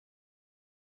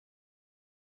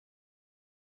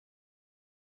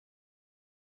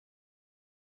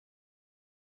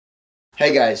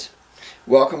Hey guys,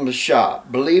 welcome to the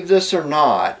shop. Believe this or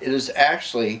not, it is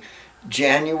actually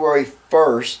January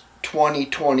 1st,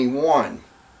 2021.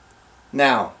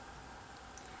 Now,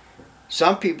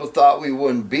 some people thought we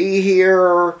wouldn't be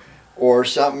here, or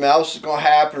something else was going to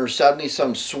happen, or suddenly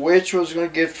some switch was going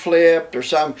to get flipped, or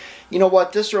something. You know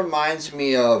what? This reminds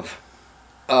me of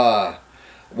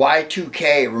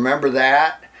Y2K. Remember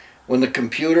that? When the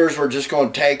computers were just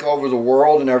going to take over the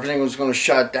world and everything was going to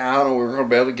shut down and we were going to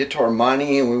be able to get to our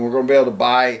money and we were going to be able to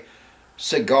buy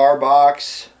cigar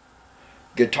box,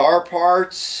 guitar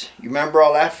parts. You remember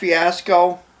all that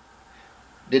fiasco?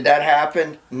 Did that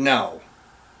happen? No.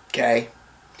 Okay.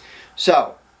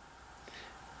 So,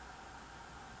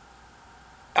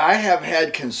 I have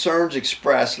had concerns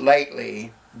expressed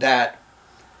lately that,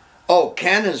 oh,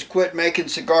 Ken has quit making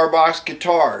cigar box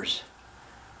guitars.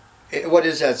 What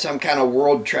is that, some kind of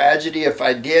world tragedy if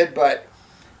I did? But,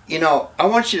 you know, I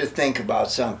want you to think about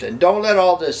something. Don't let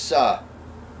all this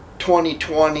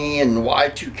 2020 and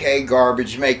Y2K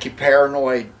garbage make you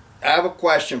paranoid. I have a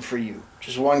question for you.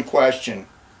 Just one question.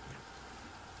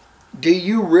 Do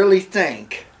you really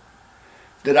think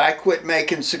that I quit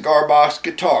making cigar box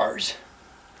guitars?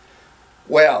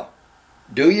 Well,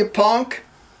 do you, punk?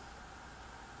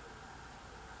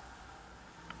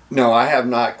 No, I have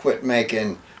not quit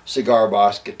making cigar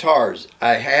box guitars.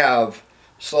 I have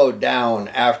slowed down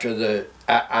after the,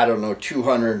 I don't know,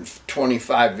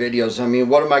 225 videos. I mean,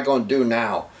 what am I going to do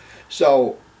now?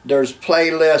 So there's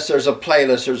playlists, there's a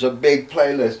playlist, there's a big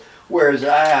playlist. Whereas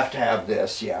I have to have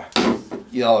this, yeah.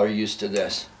 Y'all are used to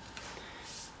this.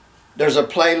 There's a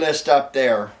playlist up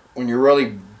there when you're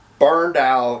really burned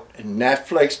out and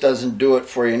Netflix doesn't do it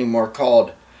for you anymore,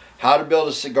 called How to Build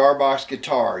a Cigar Box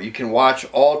Guitar. You can watch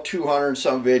all 200 and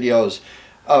some videos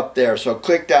up there, so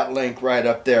click that link right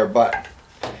up there. But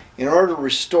in order to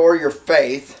restore your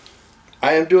faith,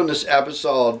 I am doing this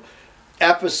episode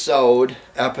Rented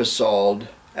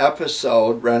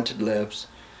Lips,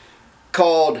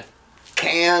 called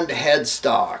Canned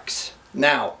Headstocks.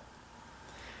 Now,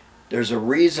 there's a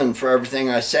reason for everything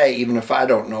I say, even if I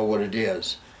don't know what it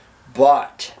is.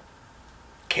 But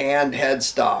canned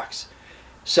headstocks.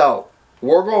 So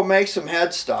we're going to make some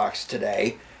headstocks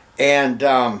today, and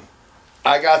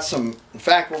I got some, in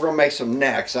fact, we're going to make some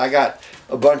necks. I got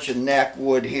a bunch of neck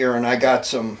wood here, and I got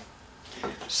some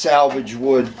salvage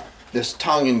wood, this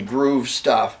tongue and groove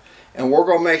stuff. And we're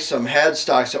going to make some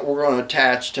headstocks that we're going to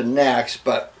attach to necks.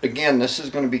 But again, this is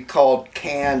going to be called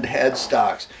canned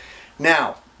headstocks.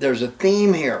 Now, there's a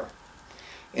theme here.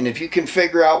 And if you can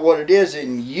figure out what it is,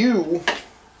 and you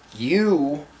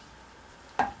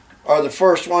are the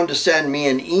first one to send me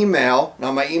an email.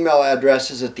 Now, my email address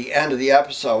is at the end of the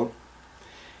episode.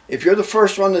 If you're the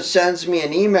first one that sends me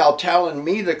an email telling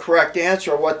me the correct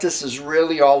answer, what this is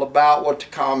really all about, what the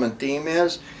common theme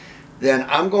is, then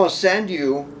I'm going to send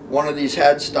you one of these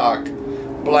headstock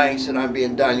blanks and I'm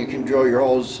being done. You can drill your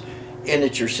holes in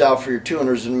it yourself for your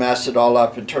tuners and mess it all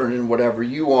up and turn it in whatever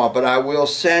you want. But I will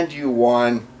send you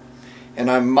one,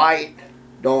 and I might,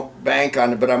 don't bank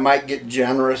on it, but I might get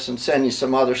generous and send you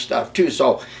some other stuff too.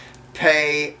 So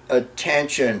pay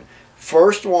attention.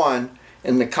 First one,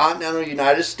 in the continental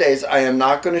United States. I am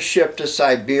not going to ship to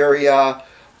Siberia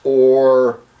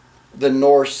or the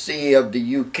North Sea of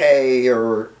the UK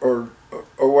or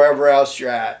wherever else you're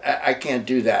at. I can't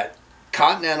do that.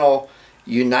 Continental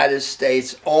United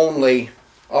States only.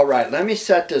 All right, let me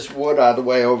set this wood out of the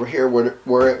way over here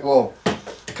where it will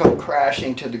come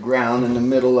crashing to the ground in the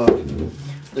middle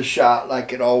of the shot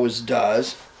like it always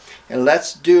does. And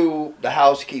let's do the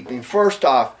housekeeping. First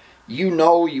off, you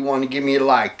know you want to give me a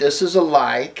like. This is a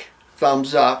like,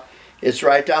 thumbs up. It's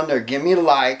right down there. Give me a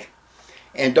like.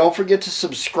 And don't forget to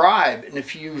subscribe. And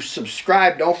if you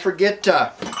subscribe, don't forget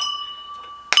to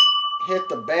hit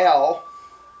the bell.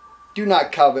 Do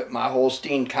not covet my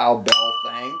Holstein cowbell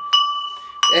thing.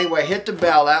 Anyway, hit the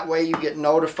bell. That way you get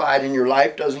notified and your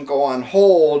life doesn't go on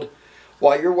hold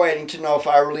while you're waiting to know if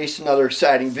I release another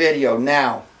exciting video.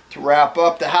 Now, to wrap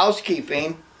up the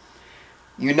housekeeping,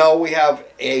 you know we have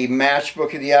a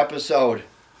matchbook of the episode.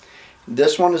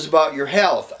 This one is about your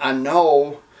health. I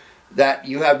know that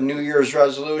you have New Year's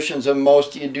resolutions and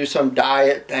most of you do some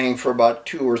diet thing for about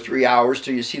 2 or 3 hours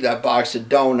till you see that box of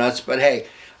donuts. But hey,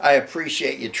 I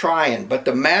appreciate you trying. But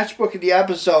the matchbook of the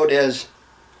episode is,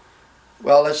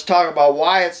 well, let's talk about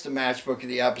why it's the matchbook of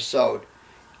the episode.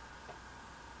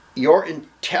 Your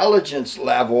intelligence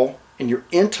level and your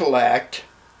intellect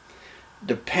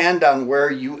depend on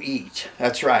where you eat.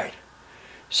 That's right.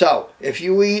 So, if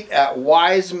you eat at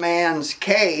Wise Man's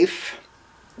Cave,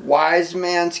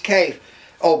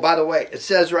 oh, by the way, it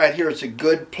says right here it's a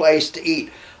good place to eat.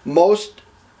 Most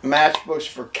matchbooks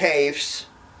for cafes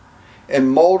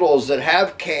and modals that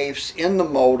have cafes in the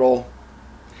modal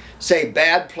say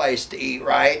bad place to eat,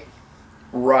 right?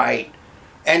 Right.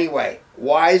 Anyway,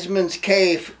 Wiseman's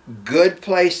Cave, good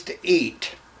place to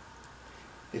eat.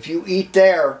 If you eat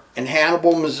there in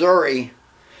Hannibal, Missouri,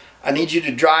 I need you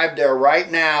to drive there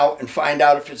right now and find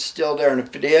out if it's still there. And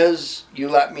if it is, you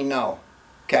let me know.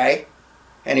 Okay?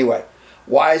 Anyway,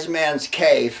 Wise Man's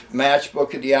Cave,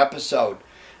 matchbook of the episode.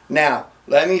 Now,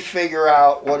 let me figure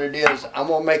out what it is I'm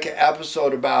going to make an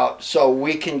episode about so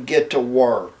we can get to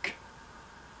work.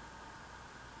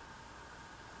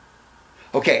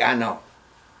 Okay, I know.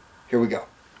 Here we go.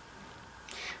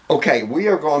 Okay, we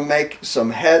are going to make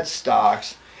some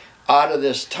headstocks out of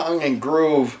this tongue and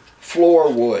groove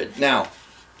floor wood. Now,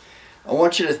 I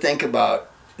want you to think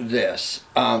about this.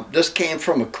 This came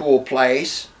from a cool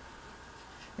place.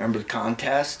 Remember the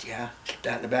contest? Yeah, keep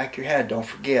that in the back of your head. Don't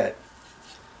forget.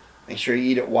 Make sure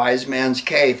you eat at Wise Man's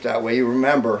Cave. That way you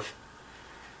remember.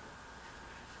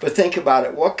 But think about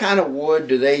it. What kind of wood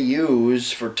do they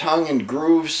use for tongue and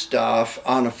groove stuff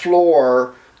on a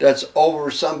floor that's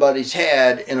over somebody's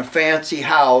head in a fancy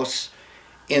house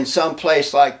in some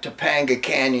place like Topanga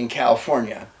Canyon,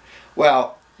 California?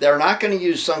 Well, they're not going to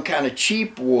use some kind of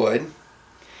cheap wood,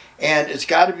 and it's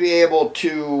got to be able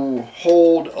to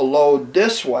hold a load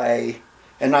this way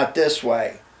and not this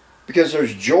way, because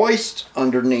there's joists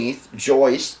underneath,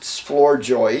 joists, floor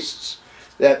joists,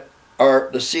 that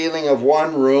are the ceiling of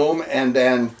one room, and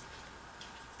then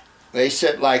they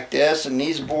sit like this, and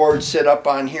these boards sit up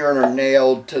on here and are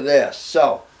nailed to this.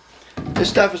 So this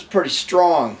stuff is pretty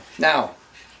strong. Now,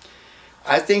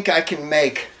 I think I can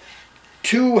make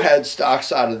 2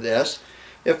 headstocks out of this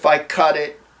if I cut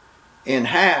it in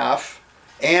half,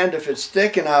 and if it's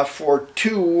thick enough for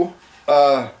 2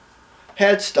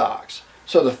 headstocks.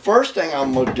 So the first thing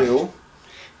I'm going to do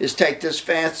is take this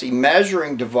fancy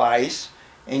measuring device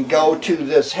and go to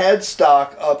this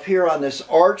headstock up here on this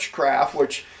Archcraft,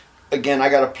 which again, I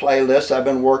got a playlist. I've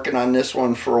been working on this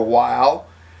one for a while.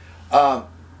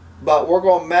 But we're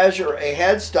going to measure a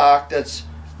headstock that's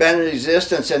been in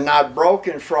existence and not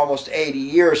broken for almost 80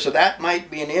 years. So that might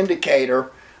be an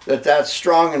indicator that that's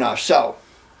strong enough. So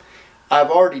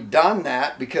I've already done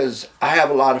that because I have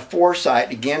a lot of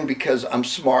foresight. Again, because I'm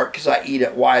smart, because I eat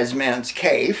at Wise Man's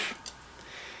Cave.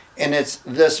 And it's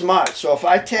this much. So if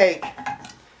I take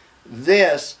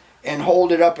this and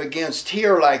hold it up against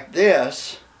here like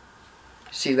this,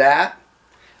 see that?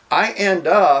 I end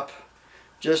up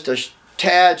just a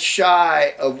tad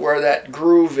shy of where that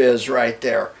groove is right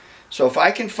there. So if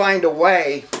I can find a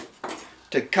way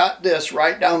to cut this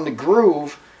right down the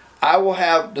groove, I will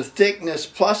have the thickness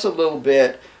plus a little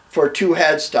bit for 2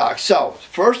 headstocks. So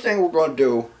first thing we're going to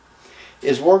do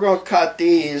is we're going to cut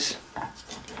these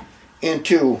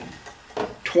into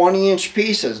 20-inch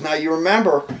pieces. Now you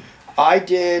remember I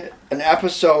did an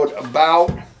episode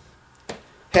about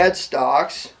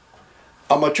headstocks.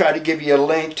 I'm going to try to give you a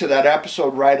link to that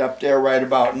episode right up there right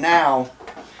about now.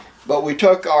 But we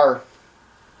took our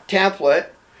template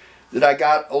that I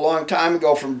got a long time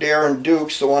ago from Darren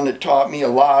Dukes, the one that taught me a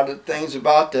lot of things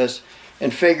about this,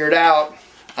 and figured out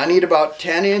I need about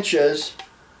 10 inches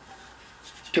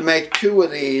to make 2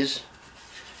 of these.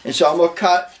 And so I'm going to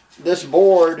cut this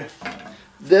board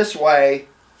this way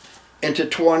into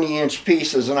 20-inch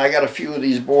pieces, and I got a few of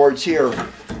these boards here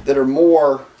that are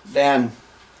more than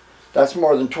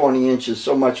 20 inches.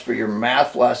 So much for your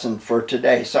math lesson for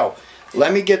today. So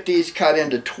let me get these cut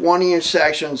into 20-inch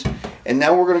sections, and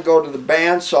then we're going to go to the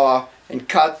bandsaw and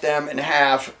cut them in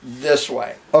half this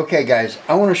way. Okay guys,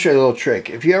 I want to show you a little trick.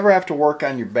 If you ever have to work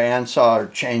on your bandsaw or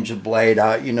change the blade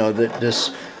out, you know that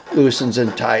this loosens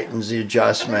and tightens the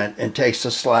adjustment and takes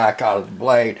the slack out of the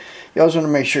blade. You also want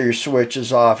to make sure your switch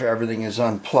is off, everything is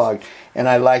unplugged. And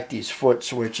I like these foot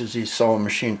switches, these sewing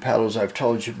machine pedals I've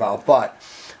told you about. But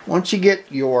once you get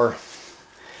your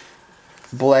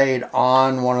blade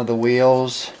on one of the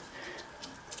wheels,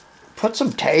 put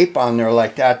some tape on there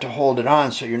like that to hold it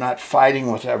on so you're not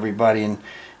fighting with everybody. And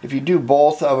if you do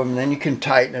both of them, then you can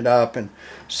tighten it up and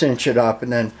cinch it up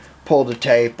and then pull the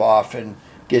tape off and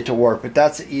get to work. But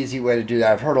that's an easy way to do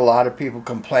that. I've heard a lot of people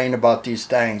complain about these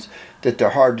things, that they're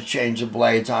hard to change the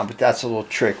blades on, but that's a little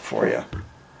trick for you.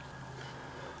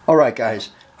 Alright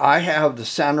guys, I have the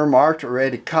center marked,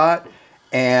 ready to cut,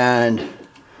 and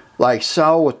like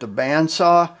so with the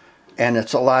bandsaw, and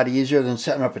it's a lot easier than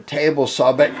setting up a table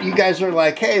saw. But you guys are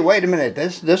like, hey, wait a minute,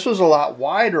 this was a lot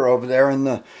wider over there,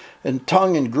 and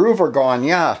tongue and groove are gone.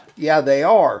 Yeah, they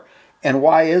are. And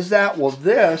why is that? Well,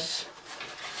 this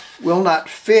will not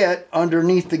fit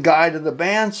underneath the guide of the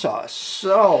bandsaw.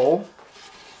 So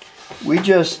we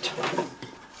just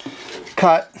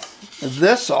cut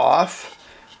this off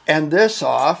and this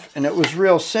off, and it was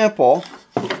real simple.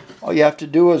 All you have to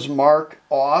do is mark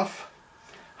off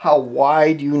how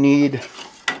wide you need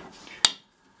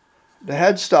the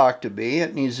headstock to be.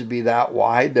 It needs to be that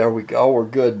wide. There we go. We're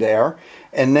good there.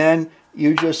 And then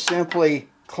you just simply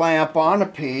clamp on a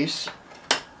piece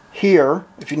here.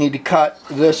 If you need to cut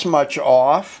this much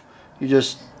off, you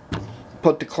just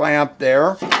put the clamp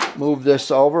there, move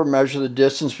this over, measure the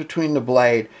distance between the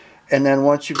blade. And then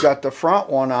once you've got the front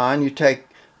one on, you take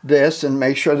this and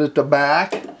make sure that the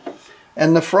back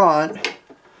and the front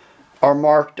are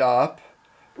marked up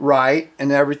right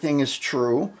and everything is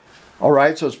true. All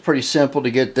right, so it's pretty simple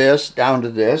to get this down to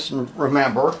this. And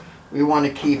remember, we want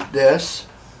to keep this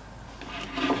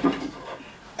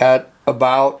at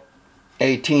about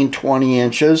 18-20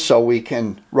 inches so we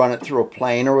can run it through a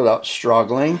planer without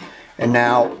struggling. And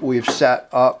now we've set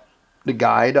up the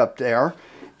guide up there,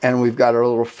 and we've got our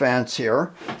little fence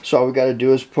here. So all we got to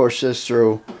do is push this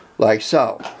through like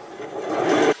so.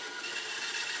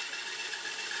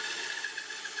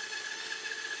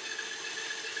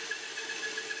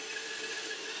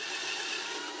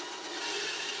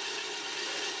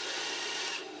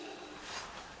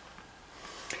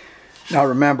 Now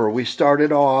remember, we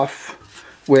started off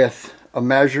with a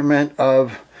measurement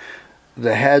of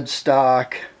the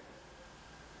headstock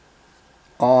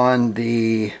on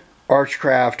the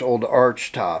Archcraft old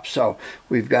archtop. So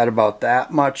we've got about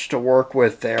that much to work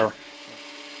with there.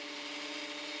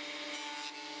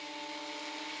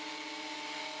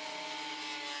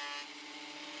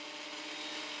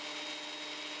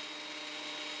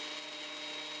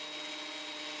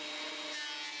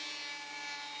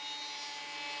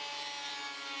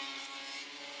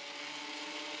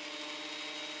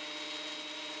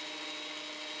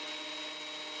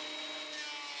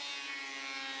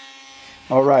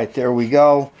 All right, there we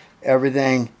go.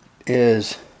 Everything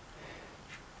is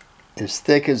as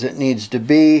thick as it needs to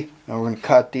be. Now we're going to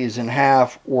cut these in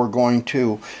half. We're going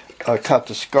to cut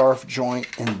the scarf joint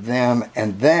in them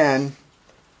and then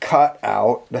cut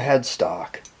out the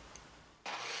headstock.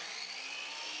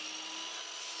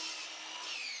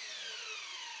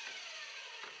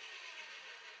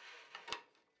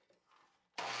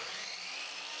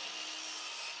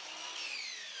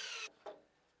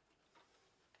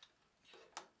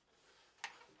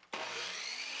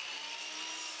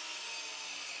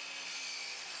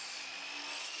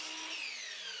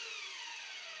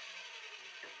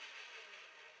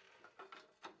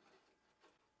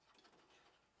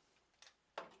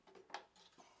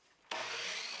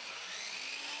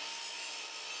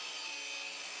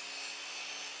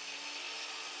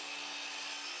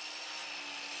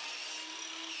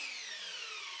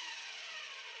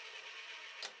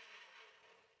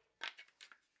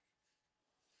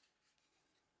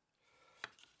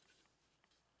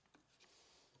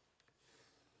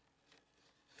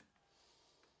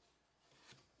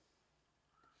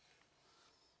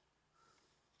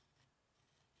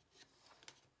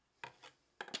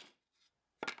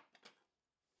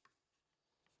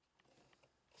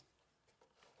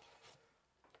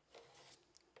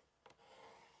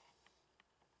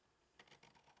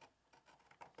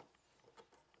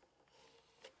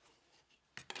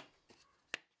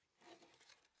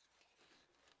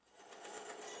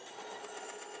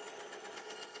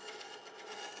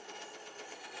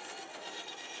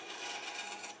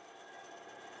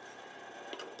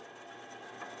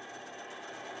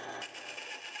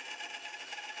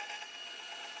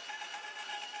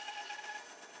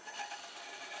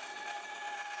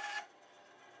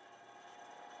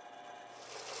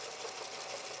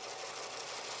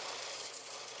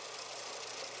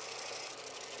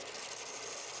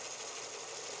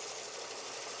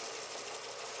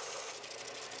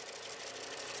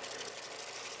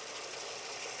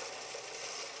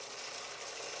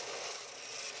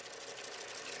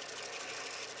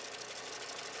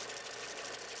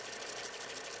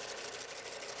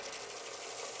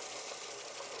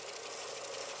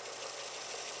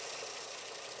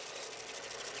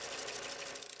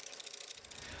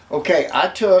 Okay, I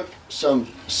took some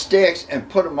sticks and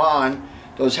put them on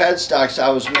those headstocks I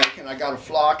was making. I got a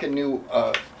flock of new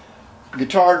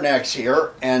guitar necks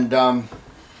here, and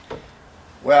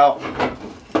well,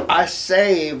 I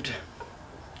saved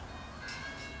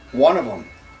one of them.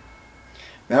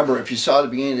 Remember, if you saw the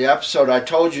beginning of the episode, I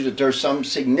told you that there's something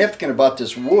significant about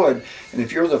this wood, and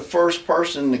if you're the first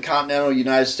person in the continental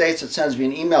United States that sends me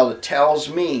an email that tells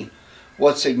me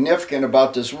what's significant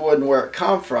about this wood and where it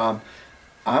come from,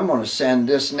 I'm going to send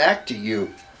this neck to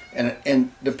you.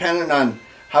 And depending on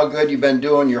how good you've been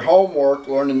doing your homework,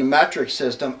 learning the metric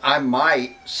system, I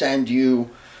might send you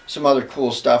some other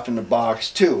cool stuff in the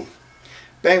box too.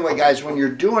 But anyway, guys, when you're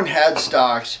doing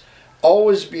headstocks,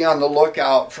 always be on the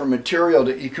lookout for material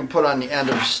that you can put on the end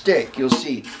of a stick. You'll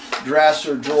see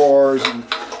dresser drawers and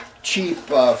cheap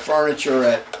furniture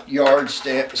at yard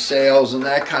sales and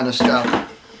that kind of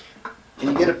stuff.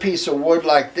 And you get a piece of wood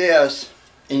like this,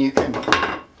 and you can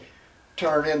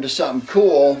turn it into something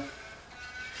cool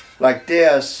like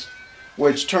this,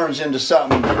 which turns into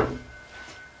something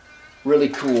really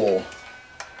cool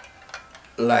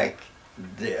like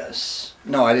this.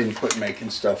 No, I didn't quit making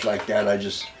stuff like that. I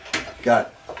just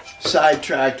got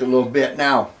sidetracked a little bit.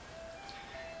 Now,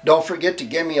 don't forget to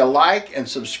give me a like and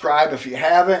subscribe if you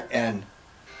haven't. And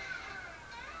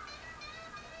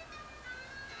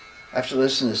I have to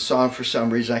listen to this song for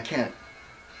some reason. I can't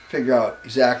figure out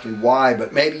exactly why,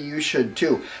 but maybe you should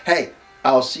too. Hey,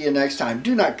 I'll see you next time.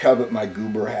 Do not covet my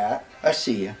goober hat. I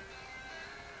see you.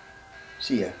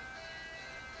 See ya.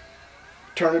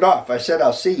 Turn it off. I said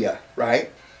I'll see ya,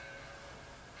 right?